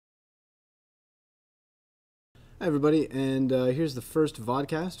Hi, everybody, and here's the first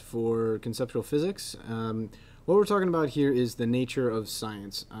vodcast for conceptual physics. What we're talking about here is the nature of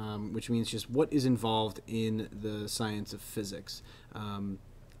science, which means just what is involved in the science of physics.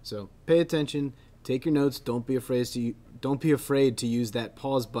 So pay attention, take your notes. Don't be afraid to use that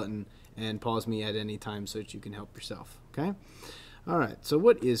pause button and pause me at any time so that you can help yourself. Okay. All right. So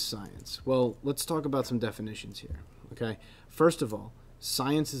what is science? Well, let's talk about some definitions here. Okay. First of all,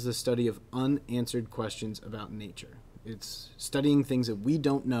 science is the study of unanswered questions about nature. It's studying things that we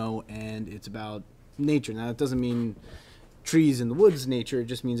don't know, and it's about nature. Now, that doesn't mean trees in the woods nature. It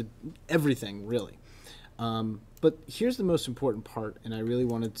just means everything, really. But here's the most important part, and I really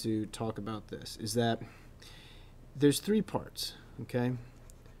wanted to talk about this, is that there's three parts, okay?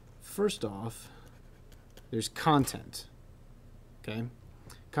 First off, there's content, okay?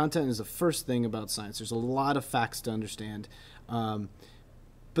 Content is the first thing about science. There's a lot of facts to understand,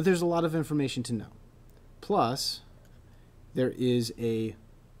 but there's a lot of information to know. Plus, there is a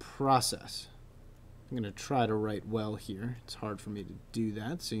process. I'm going to try to write well here. It's hard for me to do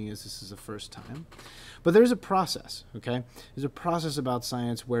that, seeing as this is the first time. But there's a process, okay? There's a process about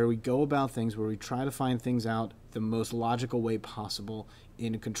science where we go about things, where we try to find things out the most logical way possible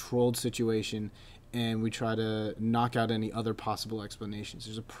in a controlled situation, and we try to knock out any other possible explanations.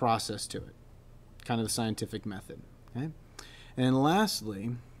 There's a process to it, kind of the scientific method, okay? And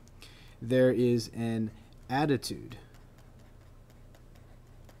lastly, there is an attitude.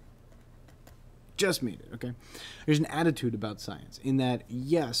 Just made it, okay? There's an attitude about science in that,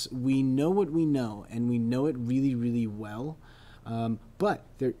 yes, we know what we know, and we know it really, really well, but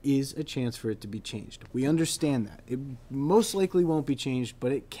there is a chance for it to be changed. We understand that. It most likely won't be changed,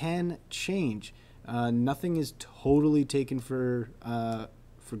 but it can change. Nothing is totally taken for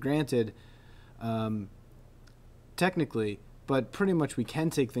granted, technically, but pretty much we can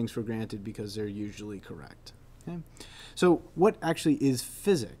take things for granted because they're usually correct. Okay? So what actually is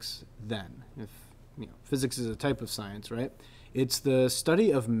physics then? If physics is a type of science, right? It's the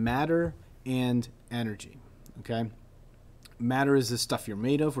study of matter and energy. Okay? Matter is the stuff you're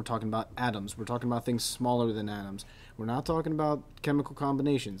made of. We're talking about atoms. We're talking about things smaller than atoms. We're not talking about chemical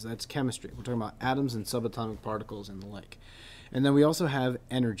combinations. That's chemistry. We're talking about atoms and subatomic particles and the like. And then we also have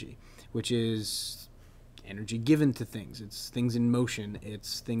energy, which is energy given to things. It's things in motion.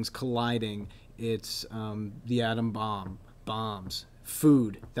 It's things colliding. It's the atom bomb, bombs,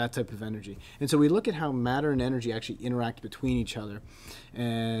 food, that type of energy. And so we look at how matter and energy actually interact between each other.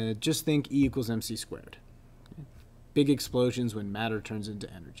 And just think E equals mc squared. Okay? Big explosions when matter turns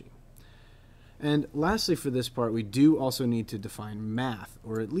into energy. And lastly, for this part, we do also need to define math,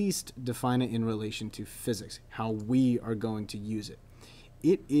 or at least define it in relation to physics, how we are going to use it.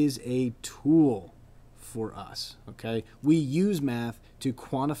 It is a tool for us, okay? We use math to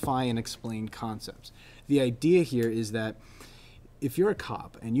quantify and explain concepts. The idea here is that if you're a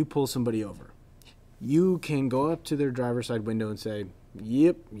cop and you pull somebody over, you can go up to their driver's side window and say,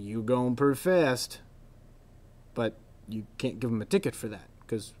 yep, you going pretty fast, but you can't give them a ticket for that,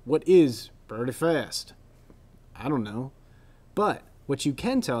 because what is pretty fast? I don't know. But what you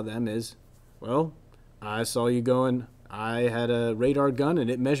can tell them is, well, I saw you going, I had a radar gun and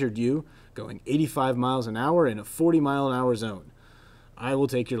it measured you going 85 miles an hour in a 40-mile-an-hour zone. I will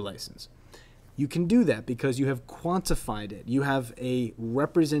take your license. You can do that because you have quantified it. You have a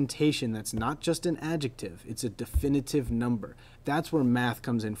representation that's not just an adjective. It's a definitive number. That's where math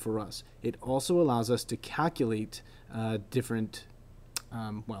comes in for us. It also allows us to calculate different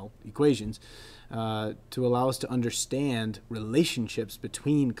equations to allow us to understand relationships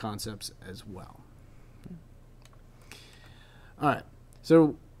between concepts as well. All right,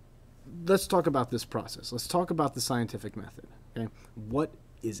 so let's talk about this process. Let's talk about the scientific method. Okay, what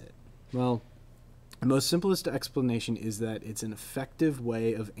is it? Well, the most simplest explanation is that it's an effective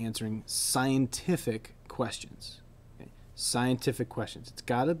way of answering scientific questions. Okay? Scientific questions. It's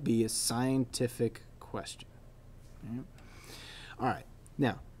got to be a scientific question. Okay? All right.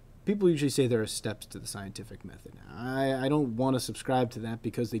 Now, people usually say there are steps to the scientific method. I don't want to subscribe to that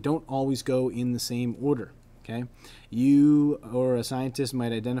because they don't always go in the same order. Okay? You or a scientist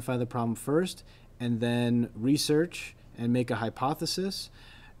might identify the problem first and then research and make a hypothesis.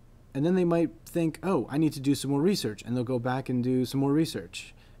 And then they might think, oh, I need to do some more research. And they'll go back and do some more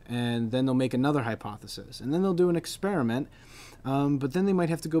research. And then they'll make another hypothesis. And then they'll do an experiment. But then they might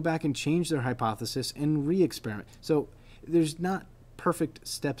have to go back and change their hypothesis and re-experiment. So there's not perfect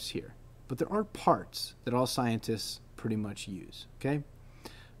steps here. But there are parts that all scientists pretty much use. Okay?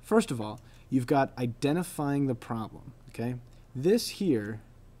 First of all, you've got identifying the problem. Okay? This here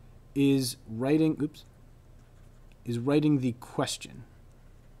is writing the question.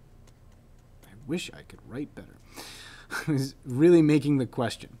 wish I could write better. Is really making the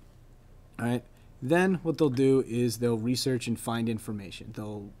question. All right. Then what they'll do is they'll research and find information.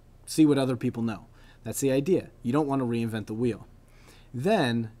 They'll see what other people know. That's the idea. You don't want to reinvent the wheel.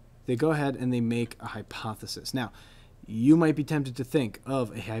 Then they go ahead and they make a hypothesis. Now, you might be tempted to think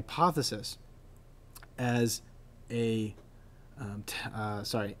of a hypothesis as a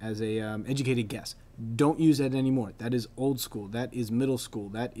educated guess. Don't use that anymore. That is old school. That is middle school.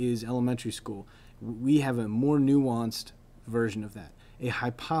 That is elementary school. We have a more nuanced version of that. A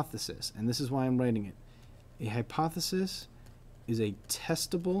hypothesis, and this is why I'm writing it. A hypothesis is a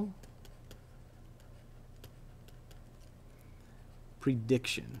testable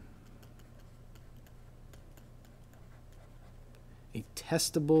prediction. A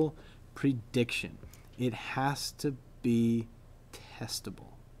testable prediction. It has to be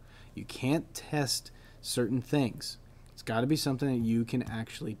testable. You can't test certain things. It's got to be something that you can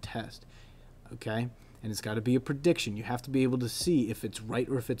actually test. Okay? And it's got to be a prediction. You have to be able to see if it's right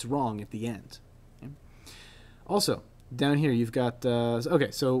or if it's wrong at the end. Okay? Also, down here you've got,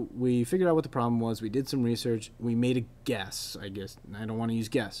 okay, so we figured out what the problem was. We did some research. We made a guess, I guess. I don't want to use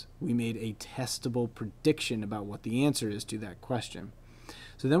guess. We made a testable prediction about what the answer is to that question.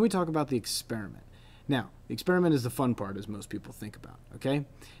 So then we talk about the experiment. Now, the experiment is the fun part, as most people think about, okay?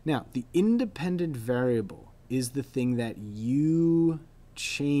 Now, the independent variable is the thing that you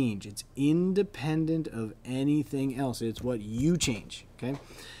change. It's independent of anything else. It's what you change, okay?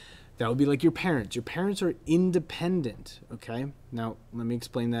 That would be like your parents. Your parents are independent, okay? Now, let me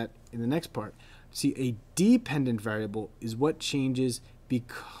explain that in the next part. See, a dependent variable is what changes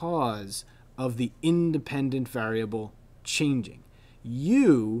because of the independent variable changing.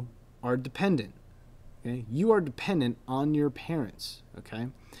 You are dependent. Okay? You are dependent on your parents. Okay?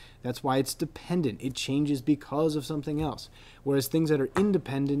 That's why it's dependent. It changes because of something else. Whereas things that are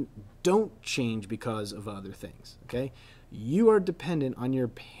independent don't change because of other things. Okay? You are dependent on your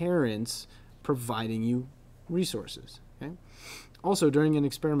parents providing you resources. Okay? Also, during an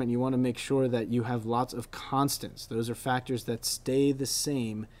experiment, you want to make sure that you have lots of constants. Those are factors that stay the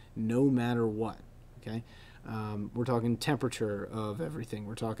same no matter what. Okay? We're talking temperature of everything.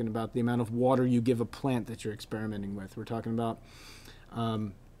 We're talking about the amount of water you give a plant that you're experimenting with. We're talking about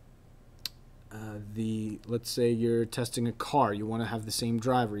let's say you're testing a car. You want to have the same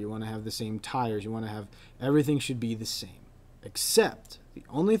driver. You want to have the same tires. You want to have, everything should be the same. Except the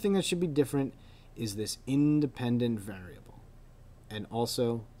only thing that should be different is this independent variable and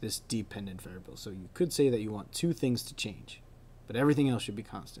also this dependent variable. So you could say that you want two things to change, but everything else should be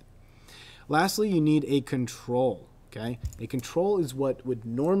constant. Lastly, you need a control, okay? A control is what would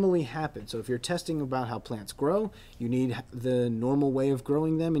normally happen. So if you're testing about how plants grow, you need the normal way of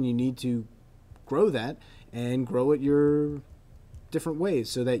growing them, and you need to grow that and grow it your different ways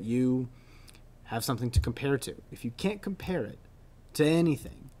so that you have something to compare to. If you can't compare it to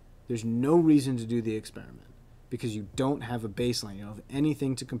anything, there's no reason to do the experiment because you don't have a baseline. You don't have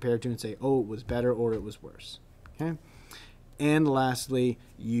anything to compare to and say, oh, it was better or it was worse, okay? And lastly,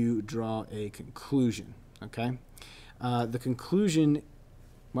 you draw a conclusion, okay? The conclusion,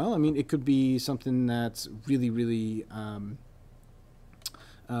 well, I mean, it could be something that's really, really,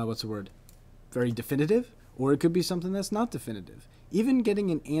 very definitive, or it could be something that's not definitive. Even getting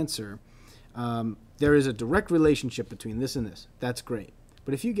an answer, there is a direct relationship between this and this. That's great.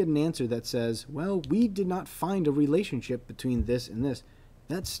 But if you get an answer that says, well, we did not find a relationship between this and this,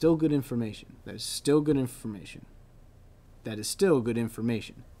 that's still good information. That is still good information. That is still good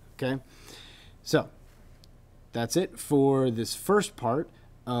information, okay? So, that's it for this first part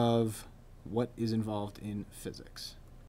of what is involved in physics.